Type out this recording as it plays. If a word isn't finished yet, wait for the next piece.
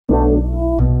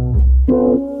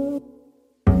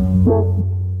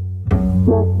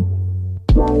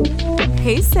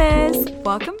Hey sis,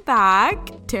 welcome back.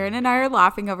 Taryn and I are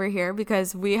laughing over here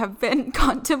because we have been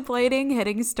contemplating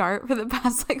hitting start for the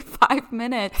past 5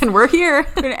 minutes. And we're here.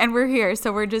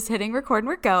 So we're just hitting record and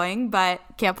we're going, but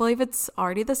can't believe it's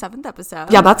already the 7th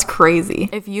episode. Yeah, that's crazy.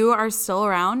 If you are still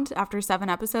around after 7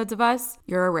 episodes of us,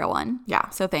 you're a real one. Yeah.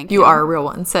 So thank you. You are a real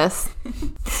one, sis.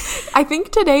 I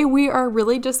think today we are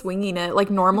really just winging it.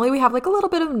 Normally we have a little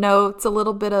bit of notes, a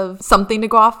little bit of something to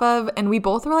go off of. And we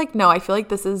both were no, I feel like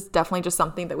this is definitely just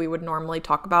something that we would normally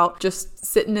talk about just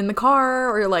sitting in the car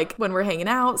or when we're hanging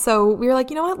out. So we were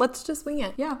you know what, let's just wing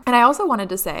it. Yeah. And I also wanted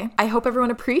to say, I hope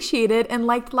everyone appreciated and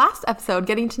liked last episode,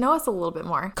 getting to know us a little bit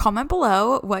more. Comment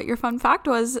below what your fun fact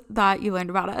was that you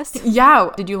learned about us. Yeah.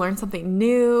 Did you learn something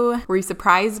new? Were you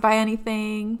surprised by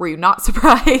anything? Were you not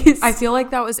surprised? I feel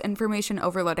like that was information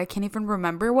overload. I can't even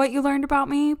remember what you learned about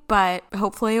me, but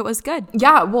hopefully it was good.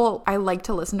 Yeah, well, I like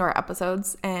to listen to our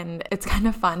episodes and it's kind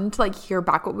of fun to hear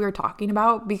back what we were talking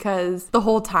about, because the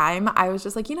whole time I was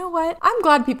just you know what? I'm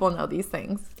glad people know these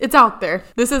things. It's out there.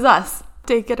 This is us.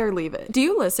 Take it or leave it. Do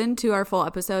you listen to our full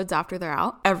episodes after they're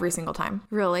out? Every single time.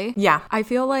 Really? Yeah. I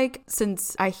feel like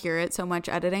since I hear it so much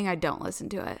editing, I don't listen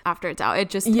to it after it's out.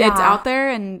 It's Yeah. out there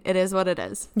and it is what it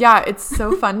is. Yeah, it's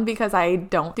so fun because I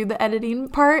don't do the editing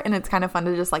part, and it's kind of fun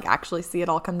to just actually see it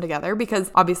all come together, because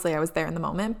obviously I was there in the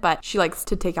moment, but she likes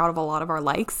to take out of a lot of our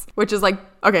likes, which is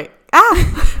okay.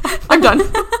 I'm done.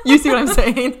 You see what I'm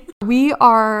saying? We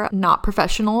are not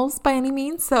professionals by any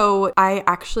means. So I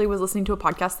actually was listening to a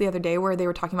podcast the other day where they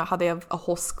were talking about how they have a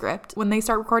whole script when they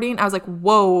start recording. I was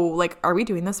whoa, are we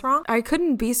doing this wrong? I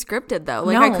couldn't be scripted though.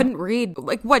 No. I couldn't read.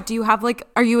 What do you have?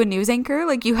 Are you a news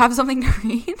anchor? You have something to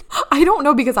read? I don't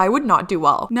know, because I would not do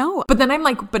well. No. But then I'm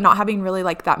but not having really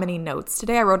that many notes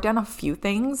today. I wrote down a few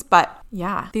things, but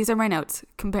yeah. These are my notes.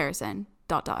 Comparison. ...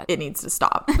 It needs to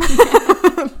stop.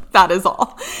 That is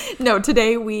all. No,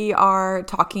 today we are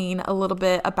talking a little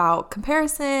bit about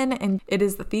comparison, and it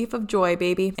is the thief of joy,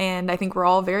 baby. And I think we're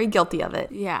all very guilty of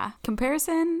it. Yeah.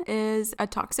 Comparison is a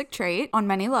toxic trait on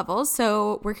many levels.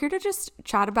 So we're here to just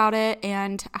chat about it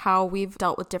and how we've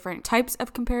dealt with different types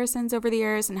of comparisons over the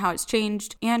years and how it's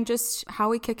changed and just how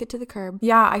we kick it to the curb.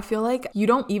 Yeah, I feel you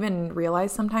don't even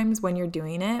realize sometimes when you're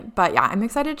doing it. But yeah, I'm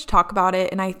excited to talk about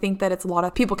it. And I think that it's a lot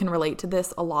of people can relate to this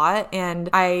a lot. And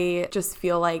I just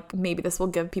feel maybe this will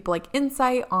give people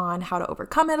insight on how to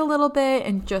overcome it a little bit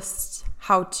and just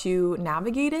how to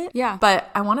navigate it. Yeah. But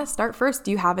I want to start first.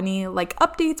 Do you have any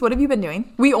updates? What have you been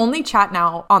doing? We only chat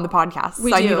now on the podcast.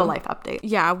 So I need a life update.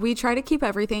 Yeah, we try to keep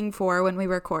everything for when we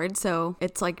record, so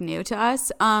it's new to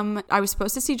us. I was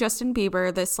supposed to see Justin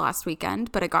Bieber this last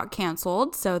weekend, but it got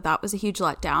canceled, so that was a huge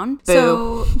letdown. Boo.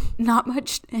 So not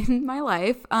much in my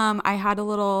life. I had a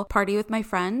little party with my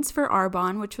friends for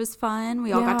Arbonne, which was fun.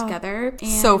 We all got together.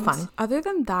 And so fun. Other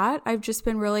than that, I've just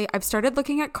been I've started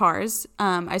looking at cars.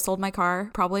 I sold my car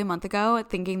probably a month ago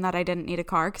thinking that I didn't need a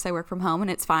car because I work from home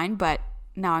and it's fine, but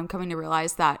now I'm coming to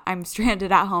realize that I'm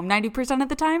stranded at home 90% of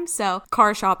the time. So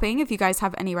car shopping, if you guys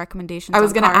have any recommendations. I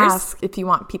was going to ask if you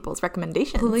want people's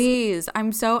recommendations. Please.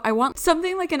 I want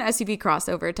something like an SUV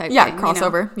crossover type thing. Yeah,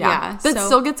 crossover. Yeah. That so,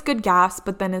 still gets good gas,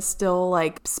 but then is still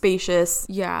spacious.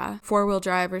 Yeah. 4-wheel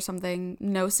drive or something.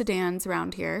 No sedans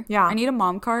around here. Yeah. I need a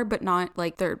mom car, but not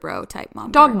third row type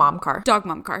mom Dog car. mom car. Dog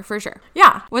mom car for sure.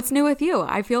 Yeah. What's new with you?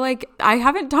 I feel I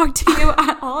haven't talked to you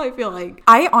at all. I feel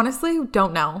I honestly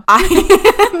don't know.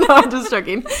 No, I'm just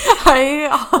joking.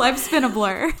 Life's been a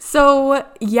blur. So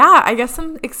yeah, I guess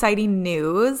some exciting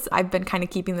news. I've been kind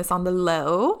of keeping this on the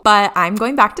low, but I'm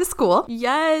going back to school.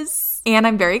 Yes. And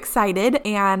I'm very excited.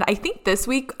 And I think this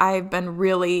week I've been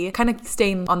really kind of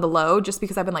staying on the low just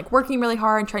because I've been working really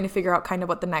hard, trying to figure out kind of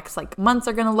what the next months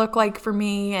are going to look like for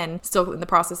me, and still in the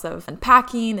process of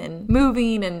unpacking and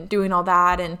moving and doing all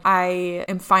that. And I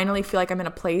am finally feel I'm in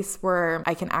a place where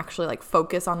I can actually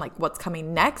focus on what's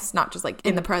coming next, not just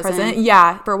in the present.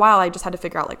 Yeah. For a while, I just had to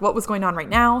figure out what was going on right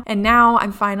now. And now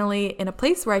I'm finally in a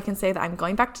place where I can say that I'm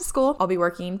going back to school. I'll be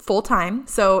working full time.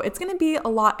 So it's going to be a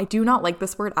lot. I do not like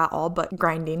this word at all, but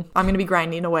grinding. I'm going to be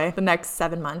grinding away the next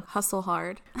 7 months. Hustle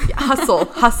hard. Yeah,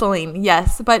 hustling.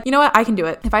 Yes. But you know what? I can do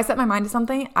it. If I set my mind to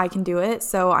something, I can do it.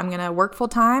 So I'm going to work full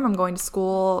time. I'm going to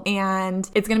school and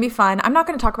it's going to be fun. I'm not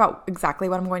going to talk about exactly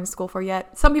what I'm going to school for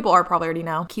yet. Some people probably already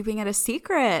know. Keeping it a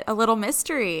secret, a little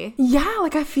mystery. Yeah.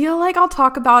 I feel I'll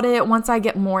talk about it once I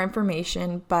get more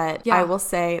information, but yeah. I will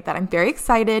say that I'm very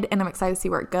excited and I'm excited to see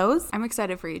where it goes. I'm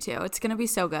excited for you too. It's going to be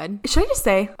so good. Should I just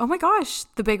say, oh my gosh,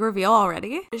 the big reveal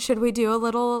already? Should we do a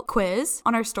little quiz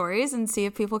on our stories and see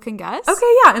if people can guess?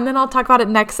 Okay, yeah, and then I'll talk about it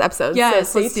next episode. Yes,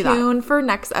 so let's stay do that. tuned for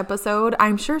next episode.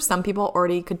 I'm sure some people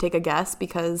already could take a guess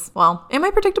because, well, am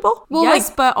I predictable? Well,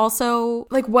 yes, but also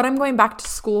like what I'm going back to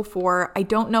school for, I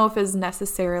don't know if is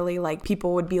necessarily like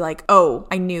people would be like, oh,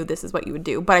 I knew this is what you would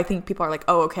do. But I think people are like,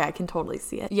 oh, okay, I can totally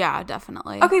see it. yeah,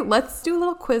 definitely. Okay, let's do a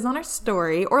little quiz on our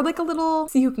story or like a little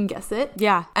see who can guess it.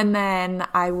 Yeah. And then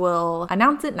I will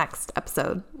announce it next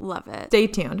episode. Love it. Stay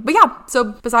tuned. But yeah,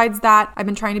 so besides that, I've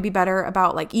been trying to be better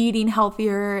about like eating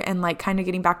healthier and like kind of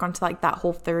getting back onto like that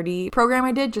Whole30 program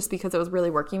I did just because it was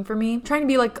really working for me. Trying to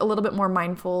be like a little bit more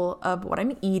mindful of what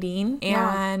I'm eating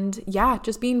and yeah,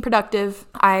 just being productive.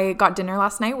 I got dinner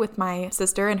last night with my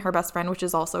sister and her best friend, which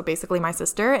is also basically my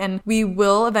sister, and we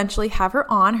will eventually have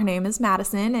her on. Her name is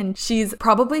Madison, and she's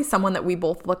probably someone that we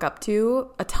both look up to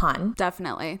a ton.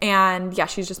 Definitely. And yeah,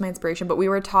 she's just my inspiration. But we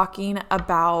were talking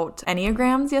about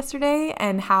Enneagrams yesterday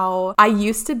and how I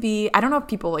used to be, I don't know if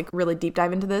people like really deep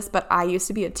dive into this, but I used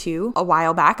to be a 2 a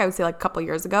while back. I would say like a couple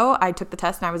years ago, I took the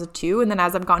test and I was a 2. And then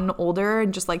as I've gotten older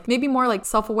and just like maybe more like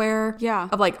self-aware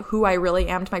of like who I really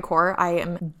am to my core, I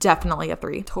am definitely a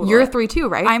 3. Totally. You're a 3 too,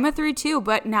 right? I'm a 3 too,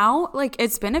 but now like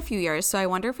it's been a few years, so I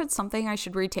wonder if it's something I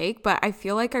should retake, but I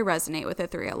feel like I resonate with a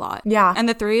 3 a lot. Yeah. And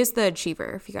the 3 is the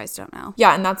achiever, if you guys don't know.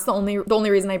 Yeah, and that's the only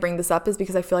reason I bring this up is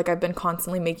because I feel like I've been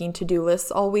constantly making to-do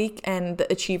lists all week, and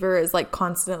the achiever is like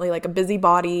constantly like a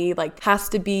busybody, like has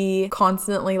to be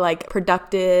constantly like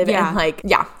productive and like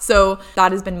so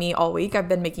that has been me all week. I've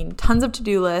been making tons of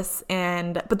to-do lists,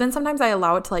 but then sometimes I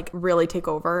allow it to like really take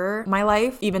over my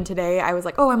life. Even today I was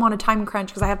like, oh, I'm on a time crunch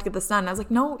because I have to get this done. And I was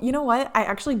like, no, you know what? I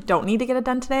actually don't need to get it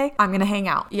done today. I'm gonna hang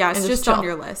out. Yeah, it's just on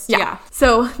your list. Yeah.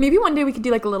 So maybe one day we could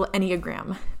do like a little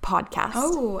Enneagram podcast.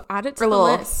 Oh, add it to a the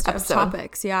little list episode. of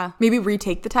topics. Yeah. Maybe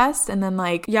retake the test and then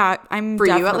like I'm for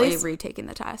you at definitely least? retaking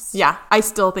the test. Yeah, I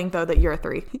still think though that you're a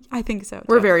 3. I think so too.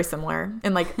 We're very similar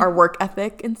in like our work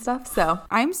ethic and stuff. So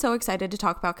I'm so excited to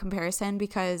talk about comparison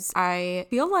because I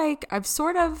feel like I've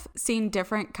sort of seen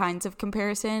different kinds of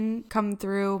comparison come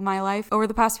through my life over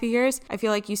the past few years. I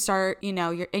feel like you start, in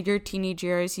your teenage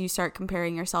years, you start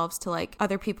comparing yourselves to like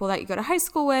other people that you go to high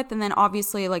school with. And then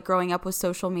obviously like growing up with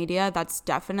social media, that's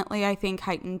definitely, I think,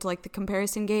 heightened like the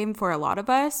comparison game for a lot of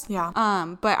us. Yeah.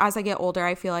 But as I get older,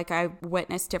 I feel like I've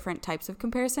witnessed different types of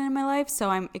comparison in my life. So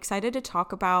I'm excited to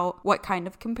talk about what kind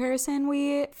of comparison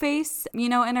we face,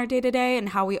 in our day to day and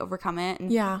how we overcome it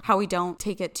and how we don't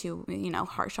take it too,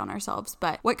 harsh on ourselves.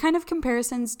 But what kind of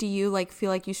comparisons do you like feel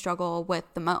like you struggle with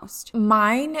the most?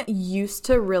 Mine used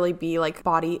to really be like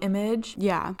body image.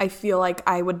 Yeah. I feel like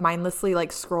I would mindlessly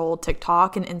like scroll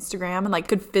TikTok and Instagram and like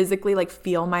could physically like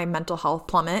feel my mental health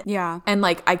plummet. Yeah. And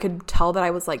like I could tell that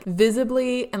I was like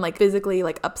visibly and like physically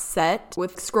like upset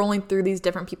with scrolling through these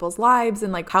different people's lives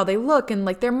and like how they look and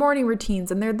like their morning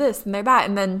routines and they're this and they're that.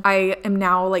 And then I am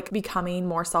now like becoming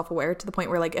more self-aware to the point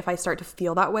where like if I start to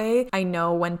feel that way, I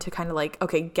know when to kind of like,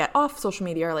 okay, get off social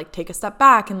media or like take a step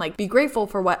back and like be grateful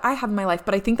for what I have in my life.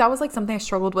 But I think that was like something I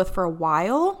struggled with for a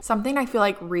while. Something I feel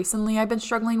like recently I've been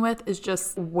struggling with is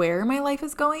just where my life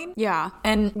is going. Yeah.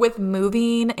 And with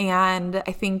moving and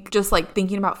I think just like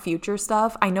thinking about future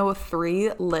stuff, I know a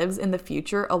 3 lives in the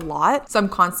future a lot. So I'm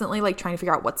constantly like trying to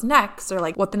figure out what's next or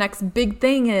like what the next big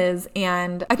thing is.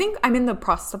 And I think I'm in the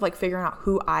process of like figuring out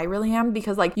who I really am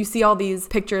because like you see all these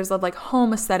pictures of like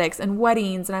home aesthetics and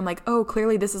weddings and I'm like, oh,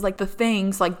 clearly this is like the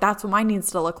thing. So like that's what mine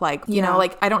needs to look like. You know,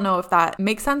 like I don't know if that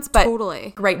makes sense, but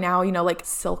totally. Right now, like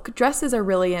silk dresses are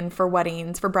really in for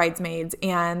weddings, for bridesmaids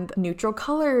and neutral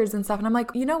colors and stuff. And I'm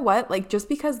like, you know what? Like just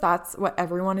because that's what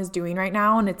everyone is doing right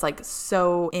now and it's like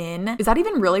so in, is that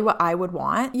even really what I would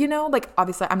want? Like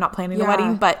obviously I'm not planning the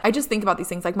wedding, but I just think about these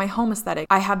things like my home aesthetic.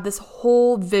 I have this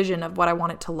whole vision of what I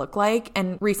want it to look like.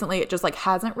 And recently it just like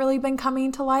hasn't really been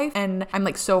coming to life. And I'm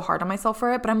like so hard on myself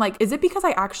for it. But I'm like, is it because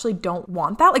I actually don't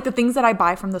want that? Like the things that I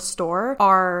buy from the store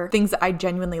are things that I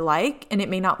genuinely like. And it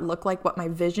may not look like what my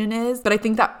vision is. But I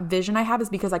think that vision I have is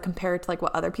because I compare it to like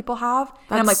what other people have.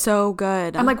 That's and I'm like, so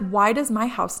good. I'm like, why does my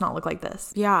house not look like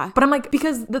this? Yeah. But I'm like,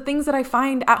 because the things that I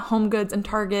find at Home Goods and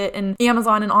Target and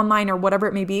Amazon and online or whatever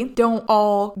it may be don't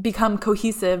all become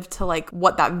cohesive to like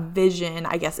what that vision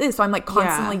I guess is. So I'm like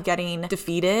constantly getting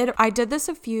defeated. I did this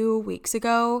a few weeks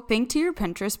ago. Think to your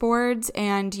Pinterest boards,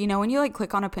 and when you like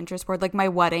click on a Pinterest board, like my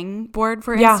wedding board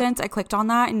for instance, I clicked on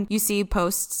that and you see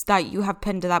posts that you have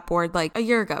pinned to that board like a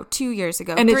year ago, 2 years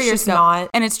ago, and 3 years ago,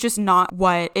 and it's it's just not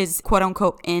what is quote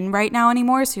unquote in right now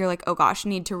anymore. So you're like, oh gosh, I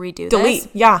need to redo delete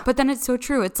this. Yeah. But then it's so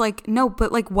true. It's like, no,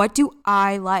 but like what do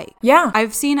I like? Yeah.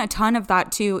 I've seen a ton of that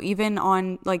too, even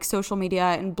on like social media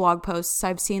and blog posts.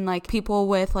 I've seen like people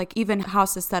with like even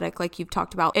house aesthetic, like you've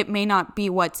talked about. It may not be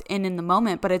what's in the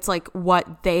moment, but it's like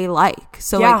what they like.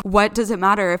 So Yeah. like, what does it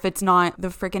matter if it's not the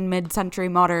freaking mid-century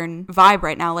modern vibe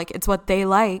right now? Like, it's what they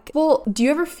like. Well, do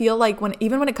you ever feel like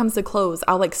even when it comes to clothes,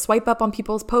 I'll like swipe up on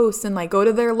people's posts and like go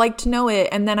to their like to know it,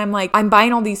 and then I'm like, I'm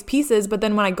buying all these pieces, but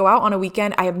then when I go out on a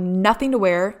weekend, I have nothing to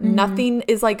wear. Nothing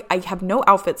is like, I have no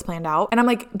outfits planned out, and I'm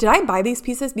like, did I buy these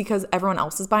pieces because everyone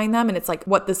else is buying them? And it's like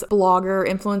what this blogger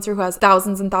influencer who has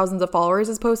thousands and thousands of followers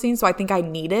is posting, so I think I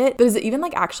need it. But is it even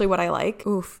like actually what I like?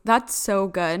 Oof, that's so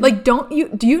good. Like, do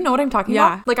you know what I'm talking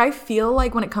Yeah. about? Like, I feel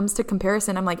like when it comes to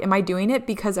comparison, I'm like, am I doing it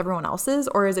because everyone else is,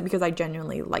 or is it because I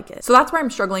genuinely like it? So that's where I'm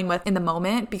struggling with in the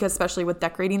moment, because especially with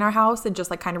decorating our house and just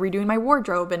like kind of redoing my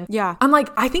wardrobe, and yeah, I'm like,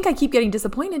 I think I keep getting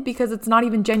disappointed because it's not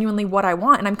even genuinely what I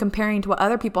want, and I'm comparing to what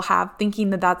other people have, thinking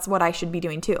that that's what I should be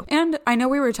doing too. And I know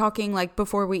we were talking like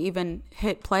before we even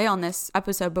hit play on this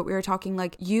episode, but we were talking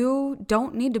like, you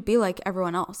don't need to be like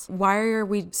everyone else. Why are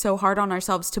we so hard on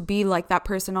ourselves to be like that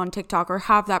person on TikTok or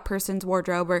have that person's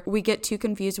wardrobe? Or we get too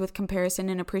confused with comparison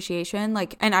and appreciation.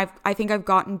 Like, and I think I've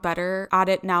gotten better at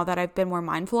it now that I've been more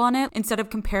mindful on it. Instead of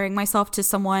comparing myself to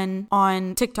someone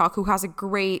on TikTok who has a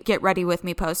great get ready with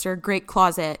me post or a great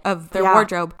closet of their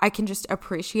wardrobe, I can just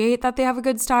appreciate that they have a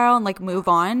good style and like move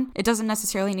on. It doesn't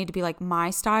necessarily need to be like my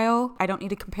style. I don't need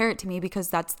to compare it to me because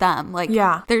that's them. Like,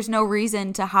 there's no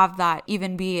reason to have that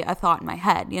even be a thought in my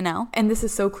head, you know? And this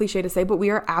is so cliche to say, but we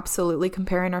are absolutely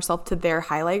comparing ourselves to their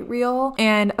highlight reel.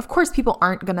 And of course, people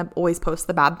aren't going to always post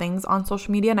the bad things on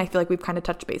social media. And I feel like we've kind of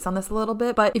touched base on this a little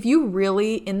bit. But if you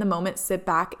really in the moment sit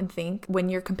back and think, when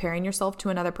you're comparing yourself to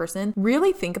another person,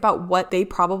 really think about what they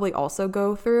probably also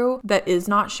go through that is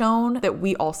not shown, that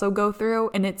we also go through.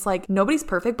 And it's like, nobody's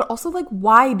perfect, but also like,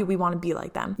 why do we want to be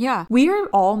like them? Yeah. We are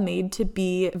all made to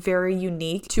be very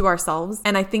unique to ourselves.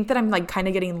 And I think that I'm like kind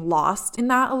of getting lost in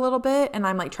that a little bit. And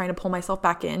I'm like trying to pull myself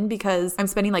back in because I'm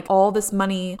spending like all this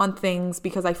money on things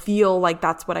because I feel like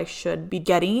that's what I should be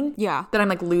getting. Yeah. That I'm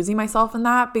like losing myself in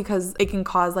that because it can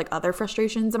cause like other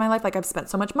frustrations in my life. Like, I've spent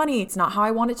so much money. It's not how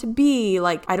I want it to be.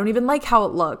 Like, I don't even like how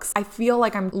it looks. I feel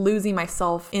like I'm losing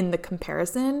myself in the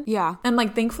comparison. Yeah. And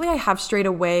like, thankfully I have strayed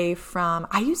away from,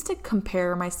 I used to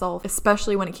compare myself,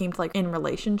 especially when it came to like in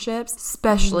relationships,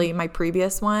 especially my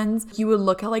previous ones. You would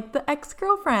look at like the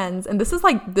ex-girlfriends, and this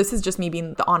is just me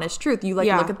being the honest truth. You like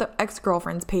look at the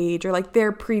ex-girlfriend's page or like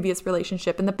their previous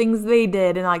relationship and the things they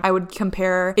did, and like I would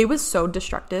compare. It was so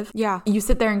destructive. Yeah. You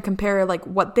sit there and compare like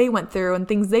what they went through and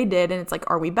things they did, and it's like,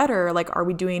 are we better? Like, are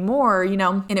we doing more? You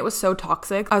know? And it was so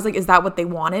toxic. I was like, is that what they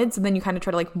wanted? So then you kind of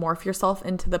try to like morph yourself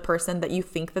into the person that you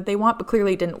think that they want, but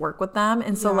clearly it didn't work with them.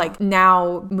 And so like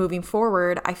now moving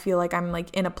forward, I feel like I'm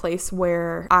like in a place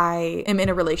where I am in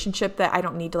a relationship that I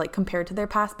don't need to like compare to their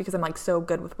past, because I'm like so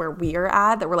good with where we are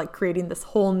at that we're like creating this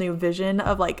whole new vision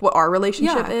of like what our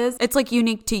relationship is. It's like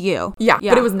unique to you. Yeah.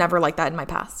 But it was never like that in my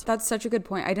past. That's such a good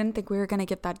point. I didn't think we were going to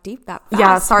get that deep that fast.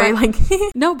 Yeah. Sorry. Like,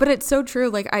 no, but it's so true.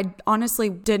 Like, I honestly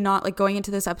did not, like, going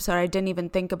into this episode, I didn't even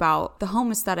think about the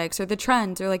home aesthetics or the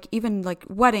trends or like even like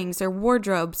weddings or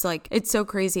wardrobes. Like, it's so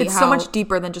crazy. It's so much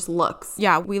deeper than just looks.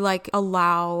 Yeah. We like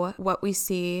allow what we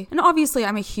see. And obviously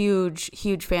I'm a huge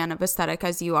fan of aesthetic,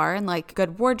 as you are, and like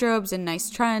good wardrobes and nice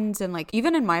trends. And like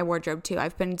even in my wardrobe too,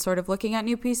 I've been sort of looking at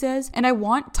new pieces, and I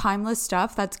want timeless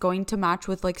stuff that's going to match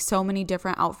with like so many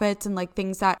different outfits and like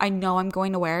things that I know I'm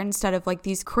going to wear, instead of like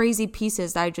these crazy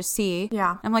pieces that I just see.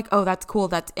 Yeah. I'm like, oh, that's cool.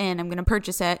 That's in. I'm going to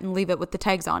purchase it and leave it with the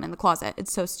tags on in the closet.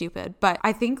 It's so stupid. But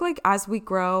I think like as we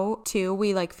grow too,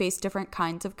 we like face different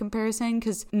kinds of comparison,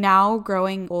 because now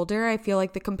growing older, I feel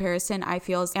like the comparison I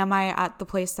feel is, am I at the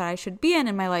place that I should be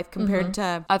in my life compared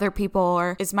to other people?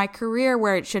 Or is my career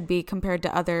where it should be compared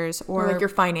to others? Or like your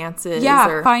finances.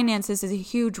 Yeah, finances is a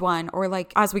huge one. Or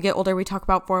like as we get older, we talk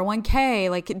about 401k.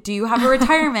 Like, do you have a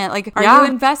retirement? Like, are you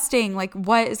investing? Like,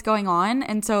 what is going on?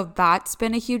 And so that's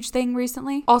been a huge thing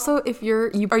recently. Also, if you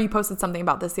posted something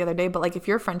about this the other day, but like if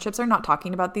your friendships are not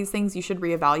talking about these things, you should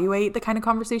reevaluate the kind of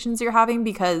conversations you're having,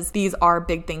 because these are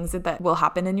big things that will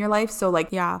happen in your life. So like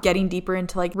getting deeper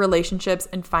into like relationships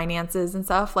and finances and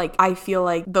stuff, like I feel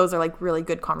like those are like really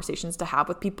good conversations to have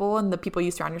with people and the people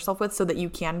you surround yourself with, so that you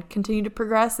can continue to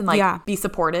progress and like be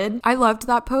supported. I loved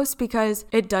that post because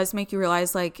it does make you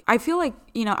realize, like, I feel like,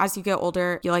 you know, as you get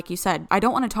older, like you said, I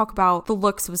don't want to talk about the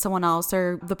looks of someone else,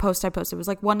 or the post I posted was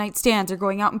like one night stands or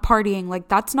going out and partying. Like,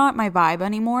 that's not my vibe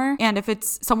anymore. And if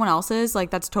it's someone else's, like,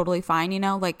 that's totally fine, you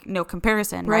know, like no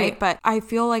comparison, right? But I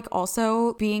feel like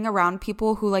also being around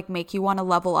people who like make you want to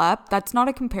level up, that's not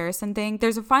a comparison thing.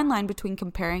 There's a fine line between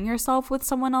comparing yourself with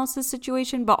someone else's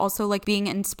situation, but also like being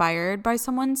inspired by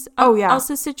someone's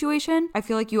else's situation. I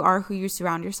feel like you are who you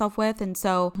surround yourself with. And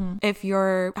so if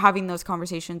you're having those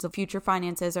conversations of future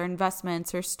finances, or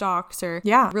investments or stocks or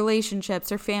Yeah.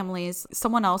 relationships or families.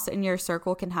 Someone else in your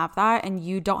circle can have that, and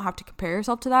you don't have to compare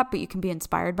yourself to that, but you can be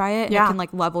inspired by it, and Yeah. it can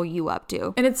like level you up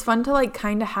too. And it's fun to like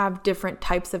kind of have different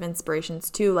types of inspirations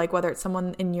too, like whether it's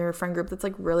someone in your friend group that's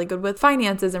like really good with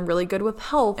finances and really good with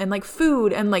health and like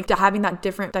food, and like to having that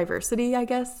different diversity, I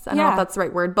guess. I don't know if that's the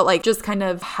right word, but like just kind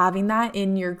of having that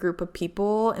in your group of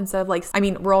people instead of like, I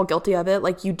mean, we're all guilty of it.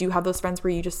 Like you do have those friends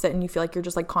where you just sit and you feel like you're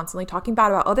just like constantly talking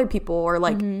bad about other people or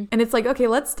like, and it's like, okay,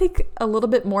 let's take a little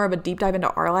bit more of a deep dive into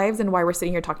our lives and why we're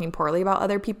sitting here talking poorly about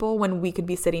other people when we could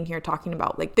be sitting here talking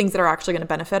about like things that are actually going to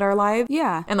benefit our lives.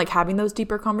 Yeah. And like having those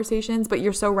deeper conversations. But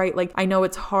you're so right. Like I know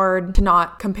it's hard to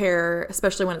not compare,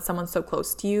 especially when it's someone so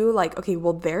close to you. Like, okay,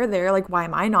 well, they're there. Like, why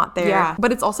am I not there? Yeah.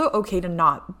 But it's also okay to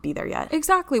not be there yet.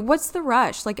 Exactly. What's the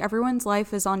rush? Like everyone's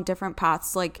life is on different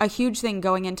paths. Like a huge thing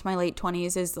going into my late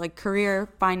 20s is like career,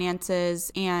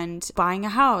 finances, and buying a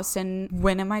house, and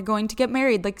when am I going to get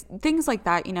married? Like things like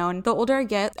that, you know. And the older I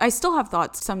get, I still have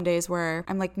thoughts some days where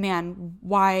I'm like, man,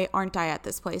 why aren't I at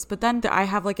this place? But then I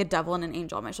have like a devil and an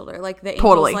angel on my shoulder. Like the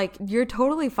angel's like, you're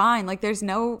totally fine. Like there's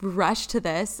no rush to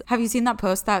this. Have you seen that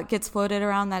post that gets floated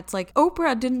around that's like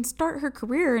Oprah didn't start her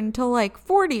career until like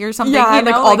 40 or something? Yeah, you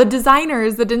know? like all the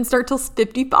designers that didn't start till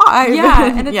 55.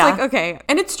 Yeah, and it's like, okay.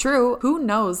 And it's true. Who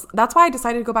knows? That's why I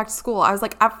decided to go back to school. I was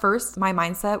like, at first, my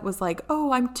mindset was like,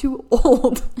 oh, I'm too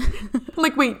old. I'm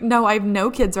like, wait, no, I have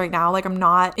no kids right now. Like, I'm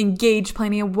not engaged,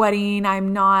 planning a wedding.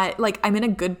 I'm not, like, I'm in a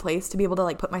good place to be able to,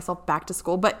 like, put myself back to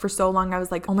school. But for so long, I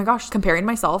was like, oh my gosh, comparing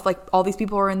myself. Like, all these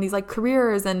people are in these, like,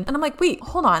 careers. And I'm like, wait,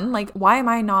 hold on. Like, why am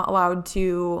I not allowed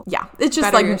to, it's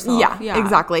just better like, yourself. Yeah,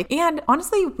 exactly. And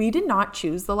honestly, we did not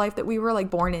choose the life that we were, like,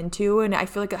 born into. And I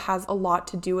feel like it has a lot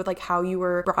to do with, like, how you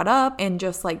were brought up and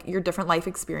just, like, your different life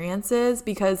experiences.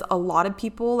 Because a lot of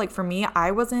people, like, for me,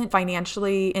 I wasn't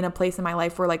financially in a place in my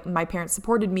life where, like, my parents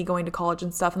supported me going to college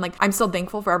and stuff. And, like, I'm still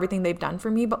thankful for everything they've done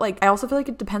for me. But, like, I also feel like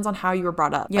it depends on how you were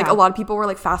brought up. Yeah. Like, a lot of people were,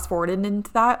 like, fast forwarded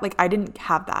into that. Like, I didn't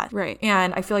have that. Right.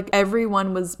 And I feel like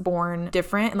everyone was born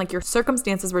different and, like, your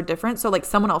circumstances were different. So, like,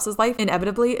 someone else's life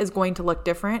inevitably is going to look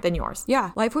different than yours.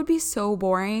 Yeah. Life would be so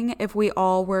boring if we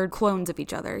all were clones of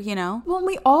each other, you know? Well,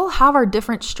 we all have our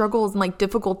different struggles and, like,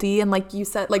 difficulty. And, like you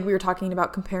said, like, we were talking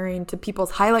about comparing to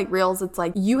people's highlight reels. It's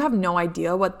like, you have no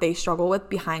idea what they struggle with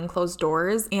behind closed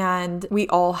doors. And we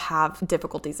all have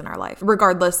difficulties in our life,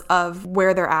 regardless of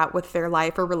where they're at with their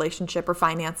life or relationship or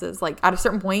finances. Like, at a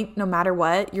certain point, no matter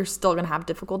what, you're still going to have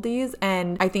difficulties.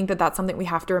 And I think that that's something we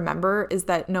have to remember, is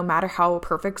that no matter how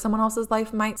perfect someone else's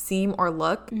life might seem or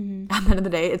look, at the end of the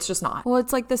day, it's just not. Well,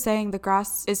 it's like the saying, the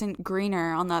grass isn't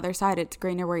greener on the other side, it's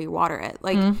greener where you water it.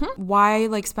 Like, why,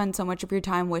 like, spend so much of your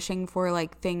time wishing for,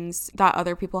 like, things that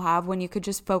other people have when you could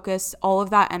just focus all of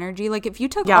that energy? Like, if you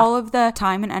took all of the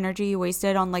time and energy you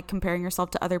wasted on, like, comparing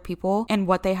yourself to other people and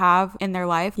what they have in their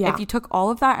life, if you took all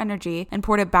of that energy and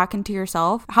poured it back into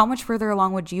yourself, how much further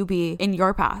along would you be in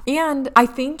your path? And I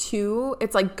think too,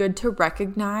 it's like good to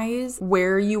recognize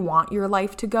where you want your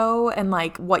life to go and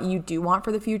like what you do want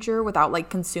for the future without like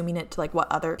consuming it to like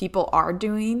what other people are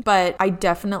doing. But I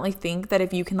definitely think that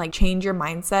if you can like change your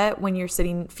mindset when you're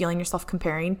sitting feeling yourself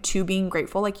comparing to being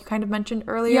grateful, like you kind of mentioned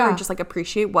earlier, or just like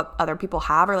appreciate what other people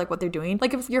have or like what they're doing.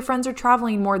 Like if your friends are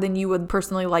traveling more than you would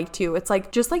personally like to, it's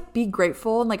like just like be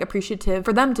grateful and like appreciative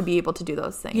for them to be able to do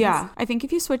those things. Yeah. I think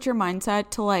if you switch your mindset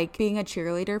to like being a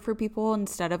cheerleader for people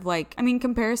instead of like, I mean,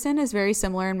 comparison is very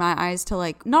similar in my eyes to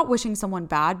like not wishing someone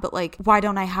bad, but like, why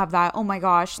don't I have that? Oh my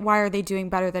gosh, why are they doing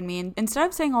better than me? And instead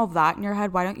of saying all of that in your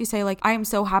head, why don't you say like, I am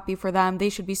so happy for them. They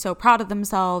should be so proud of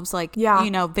themselves. Like,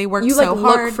 you know, they work so hard.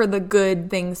 You look for the good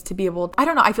things to be able to, I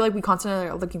don't know. I feel like we constantly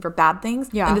are looking for bad things.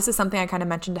 Yeah. And this is something I kind of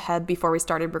mentioned ahead before we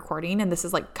started recording. And this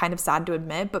is like kind of sad to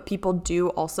admit, but people do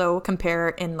also compare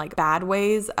in like bad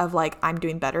ways of like, I'm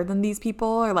doing better than these people,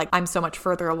 or like, I'm so much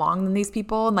further along than these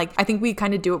people. And like, I think we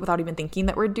kind of do it without even thinking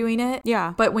that we're doing it.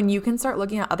 Yeah. But when you can start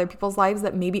looking at other people's lives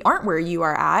that maybe aren't where you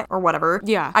are at or whatever.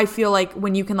 Yeah. I feel like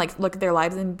when you can like look at their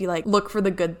lives and be like, look for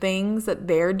the good things that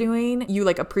they're doing, you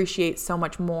like appreciate so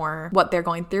much more what they're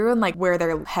going through and like where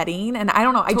they're heading. And I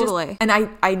don't know.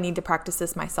 I need to practice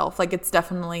this myself. Like it's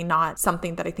definitely not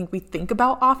something that I think we think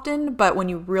about often, but when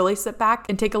you really sit back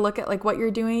and take a look at like what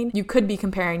you're doing, you could be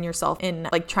comparing yourself in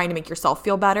like trying to make yourself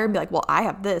feel better and be like, well, I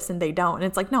have this and they don't. And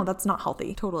it's like, no, that's not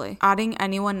healthy. Totally. Adding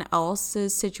anyone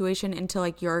else's situation into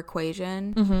like your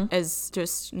equation is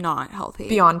just not healthy.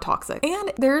 Beyond toxic.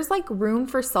 And there's like room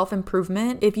for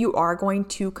self-improvement if you are going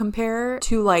to compare,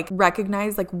 to like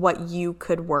recognize like what you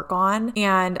could work on.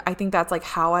 And I think that's like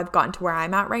how I've gotten to where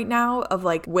I'm at right now, of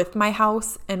like with my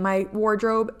house and my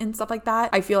wardrobe and stuff like that.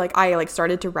 I feel like I like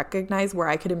started to recognize where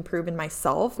I could improve in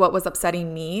myself myself what was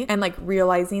upsetting me and like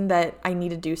realizing that I need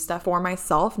to do stuff for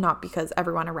myself, not because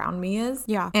everyone around me is.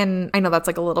 Yeah. And I know that's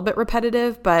like a little bit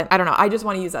repetitive, but I don't know. I just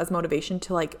want to use it as motivation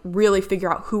to like really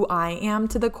figure out who I am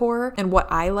to the core and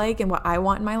what I like and what I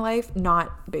want in my life,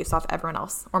 not based off everyone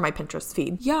else or my Pinterest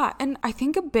feed. Yeah. And I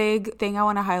think a big thing I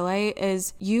want to highlight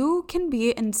is you can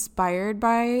be inspired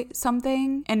by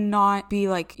something and not be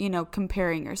like, you know,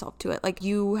 comparing yourself to it. Like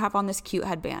you have on this cute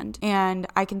headband and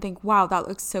I can think, wow, that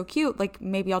looks so cute. Like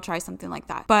maybe I'll try something like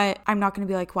that. But I'm not going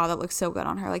to be like, wow, that looks so good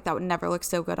on her. Like that would never look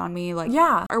so good on me. Like,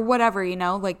 yeah. Or whatever, you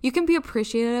know, like you can be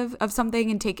appreciative of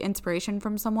something and take inspiration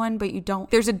from someone, but you don't,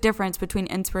 there's a difference between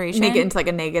inspiration. Make it into like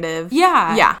a negative.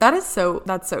 Yeah. Yeah. That's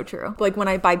so true. Like when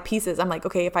I buy pieces, I'm like,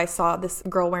 okay, if I saw this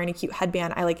girl wearing a cute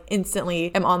headband, I like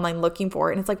instantly am online looking for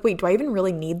it. And it's like, wait, do I even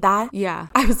really need that? Yeah.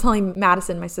 I was telling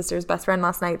Madison, my sister's best friend,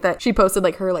 last night that she posted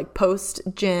like her like post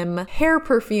gym hair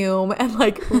perfume and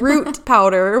like root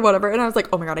powder or whatever. And I was like,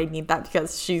 oh my God, I need that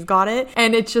because she's got it.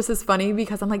 And it's just as funny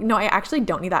because I'm like, no, I actually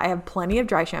don't need that. I have plenty of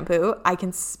dry shampoo. I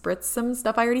can spritz some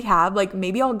stuff I already have. Like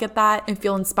maybe I'll get that and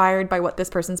feel inspired by what this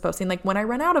person's posting. Like when I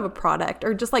run out of a product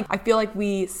or just like, I feel like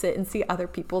we sit and see other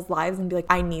people's lives and be like,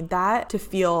 I need that to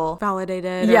feel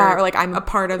validated. Yeah. Or like I'm a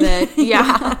part of it.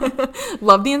 Yeah.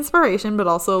 Love the inspiration, but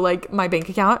also like my bank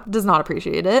account does not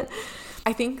appreciate it.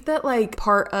 I think that like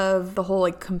part of the whole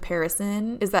like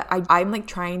comparison is that I'm like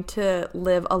trying to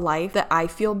live a life that I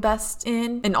feel best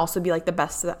in and also be like the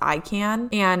best that I can.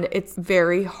 And it's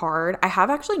very hard. I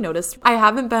have actually noticed I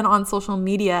haven't been on social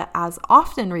media as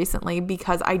often recently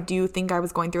because I do think I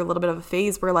was going through a little bit of a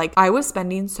phase where like I was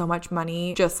spending so much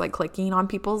money just like clicking on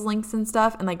people's links and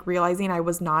stuff and like realizing I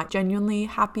was not genuinely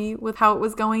happy with how it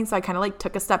was going. So I kind of like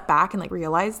took a step back and like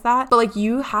realized that. But like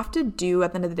you have to do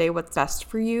at the end of the day what's best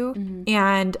for you. Mm-hmm.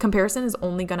 And comparison is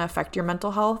only going to affect your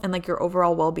mental health and like your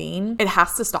overall well-being. It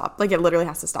has to stop. Like it literally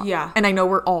has to stop. Yeah. And I know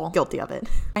we're all guilty of it.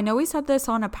 I know we said this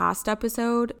on a past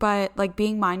episode, but like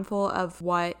being mindful of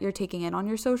what you're taking in on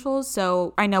your socials.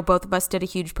 So I know both of us did a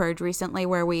huge purge recently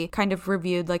where we kind of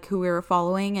reviewed like who we were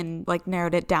following and like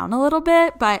narrowed it down a little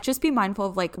bit, but just be mindful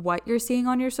of like what you're seeing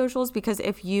on your socials, because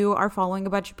if you are following a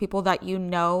bunch of people that you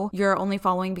know you're only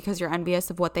following because you're envious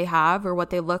of what they have or what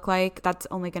they look like, that's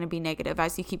only going to be negative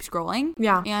as you keep scrolling.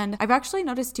 Yeah. And I've actually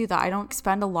noticed too that I don't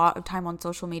spend a lot of time on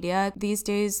social media these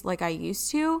days like I used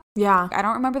to. Yeah. I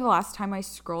don't remember the last time I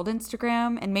scrolled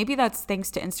Instagram, and maybe that's thanks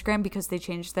to Instagram because they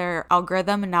changed their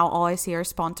algorithm and now all I see are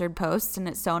sponsored posts and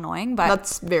it's so annoying. But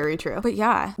that's very true. But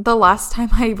yeah. The last time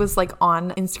I was like on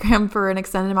Instagram for an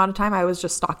extended amount of time, I was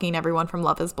just stalking everyone from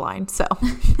Love is Blind. So,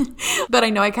 but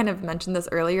I know I kind of mentioned this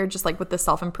earlier, just like with the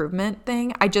self-improvement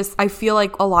thing. I feel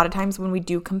like a lot of times when we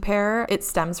do compare, it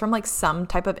stems from like some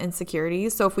type of insecurities.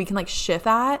 So if we can like shift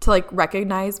that to like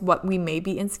recognize what we may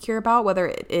be insecure about, whether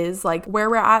it is like where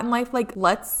we're at in life, like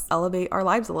let's elevate our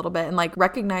lives a little bit and like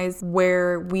recognize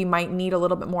where we might need a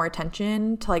little bit more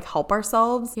attention to like help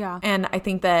ourselves. Yeah. And I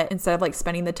think that instead of like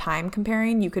spending the time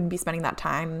comparing, you could be spending that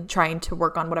time trying to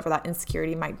work on whatever that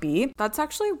insecurity might be. That's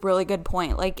actually a really good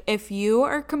point. Like if you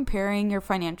are comparing your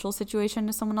financial situation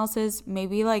to someone else's,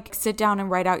 maybe like sit down and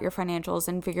write out your financials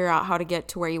and figure out how to get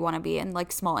to where you want to be in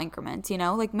like small increments, you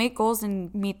know, like make goals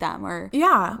and meet them. Or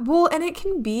yeah, well, and it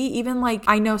can be even like,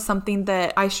 I know something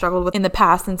that I struggled with in the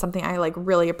past and something I like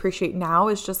really appreciate now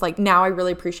is just like, now I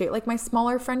really appreciate like my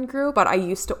smaller friend group, but I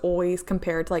used to always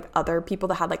compare to like other people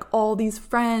that had like all these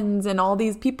friends and all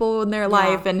these people in their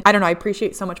life. And I don't know, I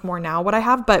appreciate so much more now what I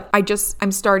have, but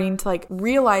I'm starting to like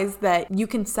realize that you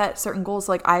can set certain goals.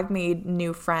 Like I've made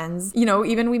new friends, you know,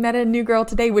 even we met a new girl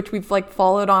today, which we've like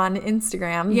followed on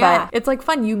Instagram. Yeah. But it's like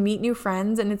fun. You meet new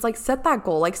friends and it's like, set that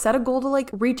goal, like set a goal to like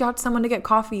reach out to someone to get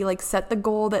coffee, like set the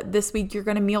goal that this week you're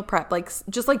going to meal prep, like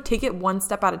just like take it one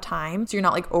step at a time. So you're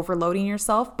not like overloading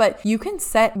yourself, but you can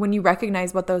set, when you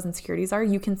recognize what those insecurities are,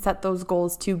 you can set those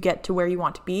goals to get to where you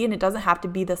want to be. And it doesn't have to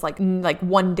be this like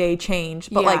one day change,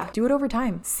 but like do it over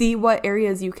time. See what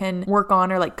areas you can work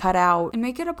on or like cut out. And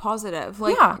make it a positive.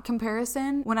 Like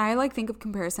comparison, when I like think of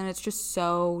comparison, it's just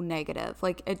so negative.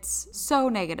 Like it's so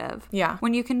negative. Yeah.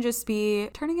 When you can just be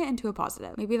turning it into a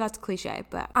positive. Maybe that's cliche,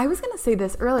 but I was going to say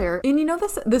this earlier. And you know,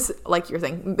 this like you're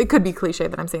saying, it could be cliche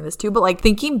that I'm saying this too, but like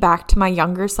thinking back to my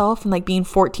younger self and like being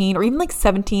 14 or even like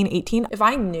 17, 18, if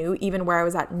I knew even where I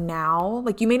was at now,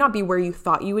 like you may not be where you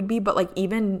thought you would be, but like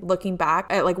even looking back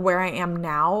at like where I am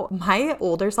now, my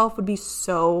older self would be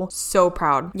so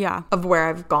proud of where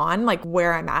I've gone, like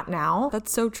where I'm at now.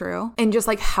 That's so true. And just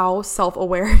like how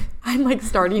self-aware I'm like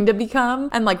starting to become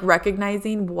and like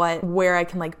recognizing where I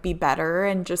can like be better.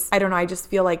 And just, I don't know, I just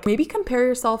feel like maybe compare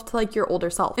yourself to like your older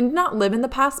self and not live in the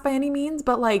past by any means,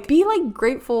 but like be like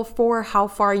grateful for how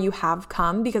far you have come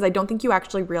come, because I don't think you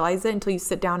actually realize it until you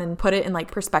sit down and put it in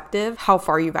like perspective, how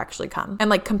far you've actually come, and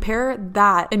like compare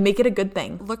that and make it a good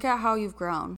thing. Look at how you've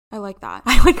grown. I like that.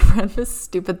 I like read this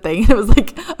stupid thing. It was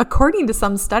like, according to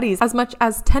some studies, as much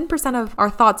as 10% of our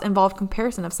thoughts involve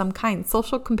comparison of some kind.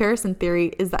 Social comparison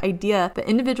theory is the idea that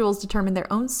individuals determine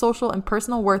their own social and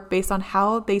personal worth based on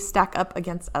how they stack up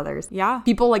against others. Yeah.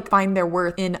 People like find their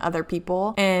worth in other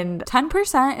people, and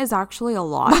 10% is actually a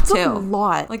lot. that's too. a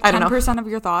lot. Like I don't know. 10% of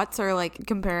your thoughts are like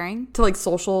comparing To like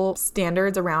social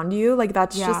standards around you. Like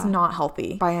that's just not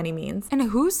healthy by any means. And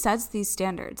who sets these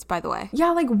standards, by the way?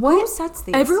 Yeah, like what? Who sets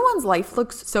these? Everyone's life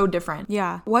looks so different.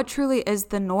 Yeah. What truly is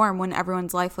the norm when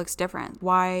everyone's life looks different?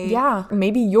 Why? Yeah.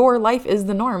 Maybe your life is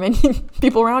the norm and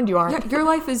people around you aren't. Yeah, your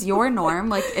life is your norm.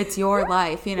 Like it's your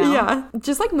life, you know? Yeah.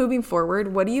 Just like moving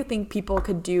forward, what do you think people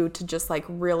could do to just like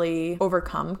really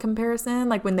overcome comparison?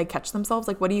 Like when they catch themselves,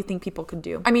 like what do you think people could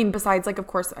do? I mean, besides like, of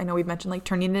course, I know we've mentioned like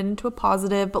turning it into a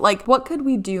positive, but like what could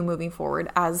we do moving forward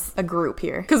as a group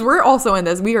here? Because we're also in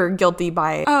this. We are guilty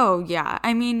by. Oh, yeah.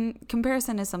 I mean,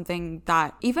 comparison is something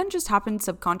that even just happens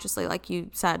subconsciously, like you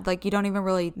said. Like you don't even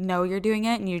really know you're doing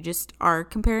it and you just are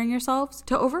comparing yourselves.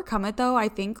 To overcome it though, I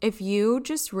think if you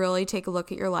just really take a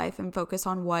look at your life and focus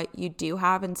on what you do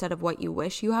have instead of what you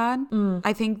wish you had,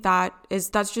 I think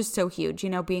that's just so huge, you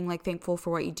know, being like thankful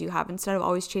for what you do have instead of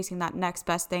always chasing that next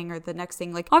best thing or the next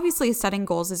thing. Like obviously setting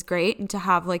goals is great, and to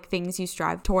have like things you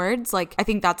strive towards, like I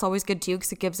think that's always good too,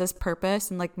 because it gives us purpose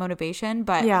and like motivation.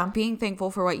 But being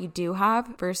thankful for what you do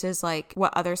have versus like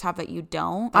what others have that you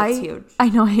don't, that's huge. I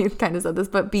know I kind of said this,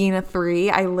 but being a 3,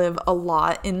 I live a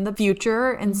lot in the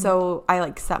future, and so I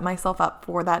like set myself up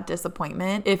for that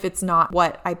disappointment if it's not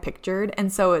what I pictured.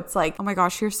 And so it's like, oh my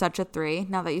gosh, you're such a 3.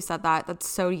 Now that you said that, that's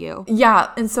so you.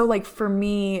 Yeah. And so like for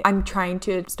me, I'm trying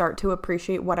to start to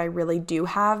appreciate what I really do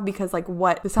have, because like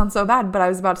this sounds so bad, but I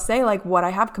was about to say like what I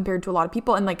have compared to a lot of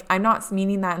people, and like I'm not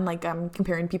meaning that and like I'm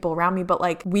comparing people around me, but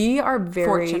like we are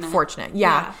very fortunate.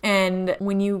 Yeah. And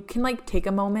when you can like take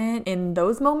a moment in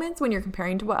those moments when you're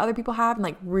comparing to what other people have and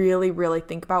like really, really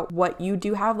think about what you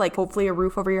do have, like hopefully a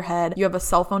roof over your head, you have a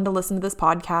cell phone to listen to this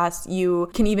podcast, you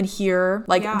can even hear,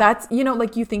 like that's, you know,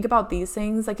 like you think about these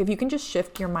things, like if you can just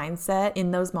shift your mindset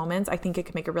in those moments, I think it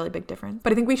can make a really big difference.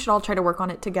 But I think we should all try to work on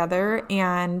it together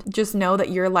and just know that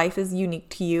your life is unique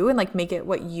to you, and like make it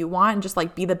what you want, and just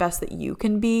like be the best that you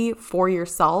can be for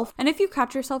yourself. And if you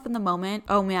catch yourself in the moment,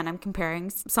 oh man, I'm comparing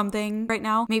something right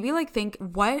now, maybe like think,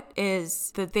 what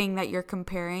is the thing that you're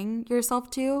comparing yourself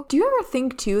to? Do you ever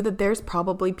think too that there's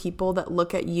probably people that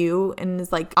look at you and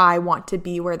is like, I want to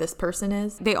be where this person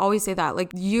is? They always say that,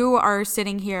 like you are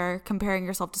sitting here comparing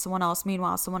yourself to someone else,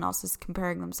 meanwhile someone else is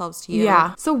comparing themselves to you.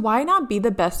 Yeah. So why not be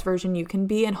the best version you can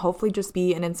be, and hopefully just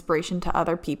be an inspiration to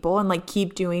other people, and like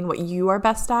keep doing what you are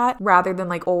best at rather than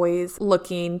like always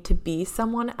looking to be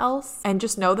someone else. And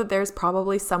just know that there's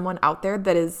probably someone out there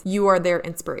that is, you are their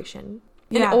inspiration.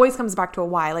 And it always comes back to a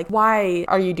why. Like, why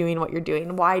are you doing what you're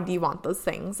doing? Why do you want those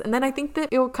things? And then I think that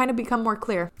it will kind of become more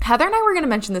clear. Heather and I were going to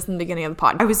mention this in the beginning of the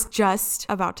podcast. I was just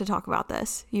about to talk about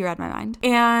this. You read my mind.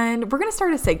 And we're going to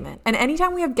start a segment. And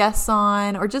anytime we have guests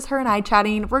on or just her and I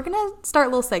chatting, we're going to start a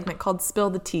little segment called Spill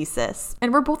the Tea, Sis.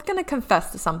 And we're both going to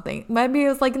confess to something. Maybe it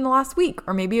was like in the last week,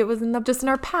 or maybe it was just in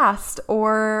our past,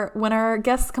 or when our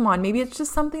guests come on. Maybe it's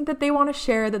just something that they want to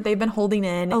share that they've been holding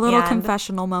in. A little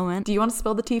confessional moment. Do you want to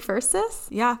spill the tea first, sis?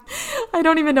 Yeah. I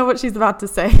don't even know what she's about to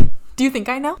say. Do you think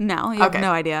I know? No, you have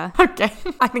no idea. Okay.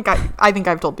 I think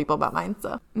I've told people about mine,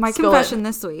 so. My confession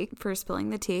this week for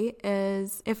spilling the tea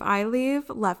is, if I leave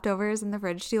leftovers in the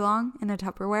fridge too long in a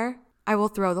Tupperware, I will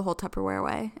throw the whole Tupperware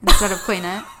away instead of clean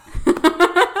it.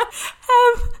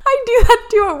 I do that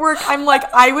too at work. I'm like,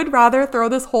 I would rather throw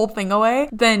this whole thing away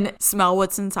than smell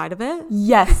what's inside of it.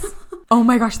 Yes. Oh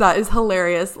my gosh, that is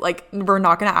hilarious. Like, we're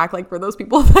not going to act like we're those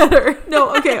people that are.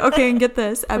 No, okay, and get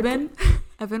this.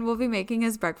 Evan will be making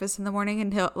his breakfast in the morning,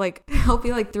 and he'll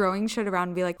be like throwing shit around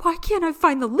and be like, why can't I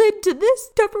find the lid to this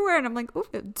Tupperware? And I'm like, oh,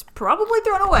 it's probably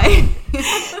thrown away.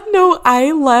 No,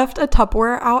 I left a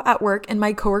Tupperware out at work, and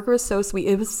my coworker was so sweet.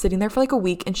 It was sitting there for like a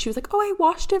week, and she was like, oh, I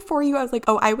washed it for you. I was like,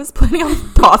 oh, I was planning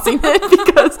on tossing it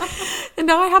because and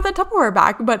now I have that Tupperware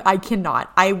back, but I cannot.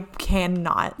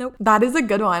 Nope. That is a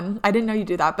good one. I didn't know you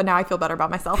do that, but now I feel better about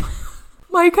myself.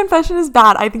 My confession is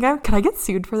bad. I think can I get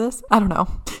sued for this? I don't know.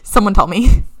 Someone tell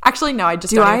me. Actually, no, I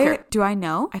just don't even care. Do I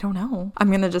know? I don't know. I'm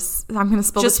going to spill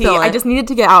the tea. Spill it. I just needed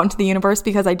to get out into the universe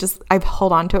because I've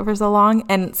held on to it for so long,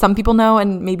 and some people know,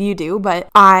 and maybe you do, but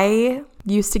I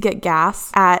used to get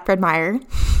gas at Fred Meyer,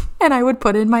 and I would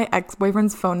put in my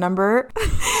ex-boyfriend's phone number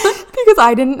because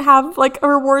I didn't have like a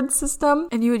reward system.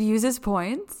 And you would use his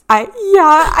points? I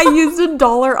used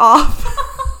 $1 off.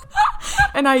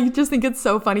 And I just think it's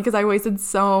so funny because I wasted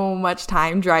so much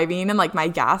time driving and like my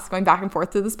gas going back and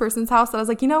forth to this person's house that I was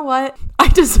like, you know what? I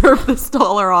deserve this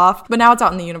 $1 off. But now it's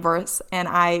out in the universe and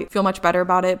I feel much better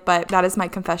about it. But that is my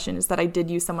confession, is that I did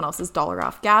use someone else's $1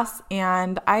 off gas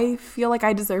and I feel like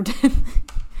I deserved it.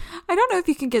 I don't know if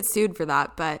you can get sued for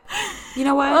that, but you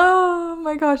know what? Oh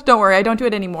my gosh. Don't worry. I don't do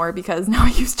it anymore because now I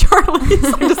use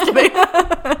Charlie's. I'm just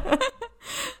kidding.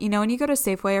 You know, when you go to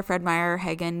Safeway or Fred Meyer or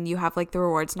Hagen, you have like the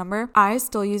rewards number. I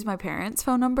still use my parents'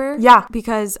 phone number. Yeah.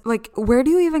 Because like, where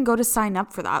do you even go to sign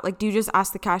up for that? Like, do you just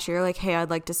ask the cashier like, hey, I'd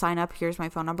like to sign up. Here's my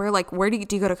phone number. Like, where do you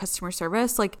go to customer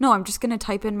service? Like, no, I'm just going to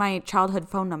type in my childhood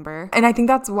phone number. And I think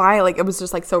that's why like it was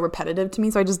just like so repetitive to me.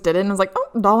 So I just did it and I was like, oh,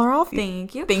 $1 off.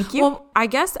 Thank you. Thank you. Well, I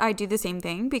guess I do the same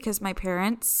thing because my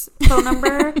parents' phone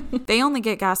number, they only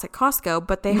get gas at Costco,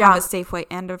 but they have a Safeway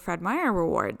and a Fred Meyer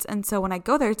rewards. And so when I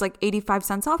go there, it's like 85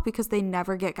 cents off because they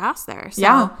never get gas there. So.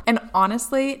 Yeah. And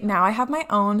honestly, now I have my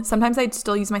own. Sometimes I'd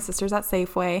still use my sister's at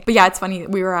Safeway. But yeah, it's funny.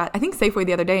 We were at, I think, Safeway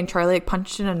the other day and Charlie like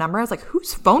punched in a number. I was like,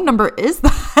 whose phone number is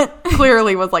that?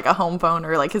 Clearly was like a home phone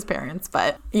or like his parents.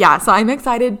 But yeah, so I'm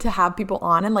excited to have people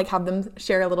on and like have them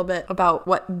share a little bit about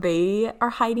what they are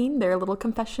hiding, their little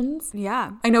confessions.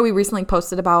 Yeah. I know we recently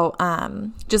posted about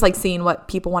just like seeing what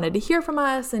people wanted to hear from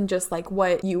us and just like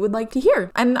what you would like to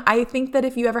hear. And I think that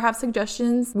if you ever have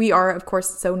suggestions, we are of course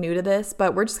so new to this,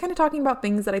 but we're just kind of talking about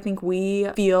things that I think we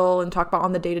feel and talk about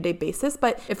on the day-to-day basis.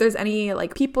 But if there's any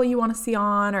like people you want to see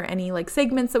on or any like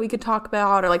segments that we could talk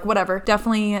about or like whatever,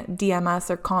 definitely DM us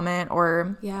or comment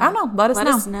or I don't know, let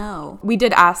us know. We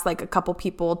did ask like a couple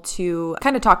people to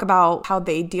kind of talk about how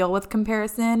they deal with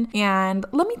comparison, and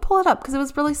let me pull it up because it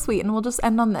was really sweet and we'll just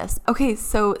end on this. Okay,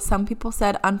 so some people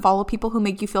said unfollow people who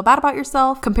make you feel bad about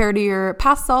yourself, compare to your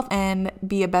past self, and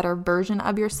be a better version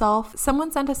of yourself.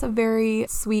 Someone sent us a very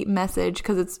sweet message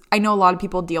because I know a lot of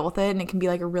people deal with it and it can be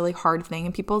like a really hard thing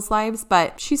in people's lives,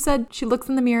 but she said she looks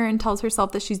in the mirror and tells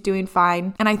herself that she's doing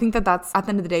fine. And I think that that's at the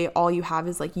end of the day, all you have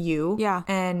is like you. Yeah.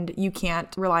 And you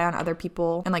can't rely on other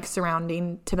people and like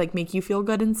surrounding to like make you feel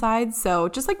good inside. So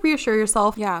just like reassure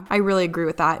yourself. Yeah. I really agree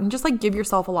with that. And just like give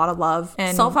yourself a lot of love.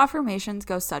 And self-affirmations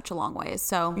go such a long way.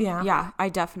 So yeah, I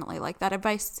definitely like that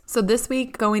advice. So this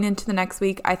week going into the next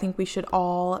week, I think we should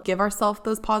all give ourselves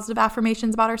those positive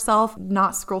affirmations about ourselves,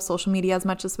 not scroll social media as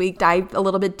much this week, dive a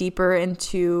little bit deeper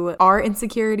into our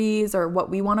insecurities or what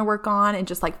we want to work on, and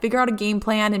just like figure out a game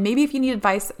plan. And maybe if you need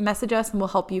advice, message us and we'll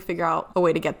help you figure out a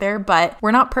way to get there. But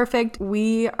we're not perfect.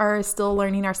 We are still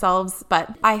learning ourselves,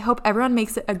 but I hope everyone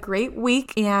makes it a great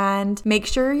week, and make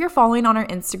sure you're following on our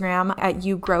Instagram at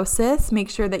YouGrowSis. Make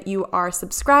sure that you are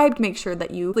subscribed. Make sure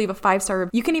that you leave a 5-star.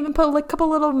 You can even put like a couple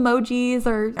little emojis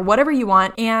or whatever you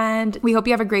want. And we hope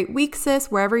you have a great week, sis.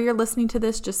 Wherever you're listening to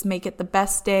this, just make it the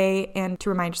best day, and to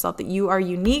remind yourself that you are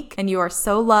unique and you are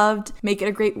so loved. Make it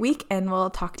a great week, and we'll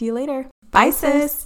talk to you later. Bye, sis.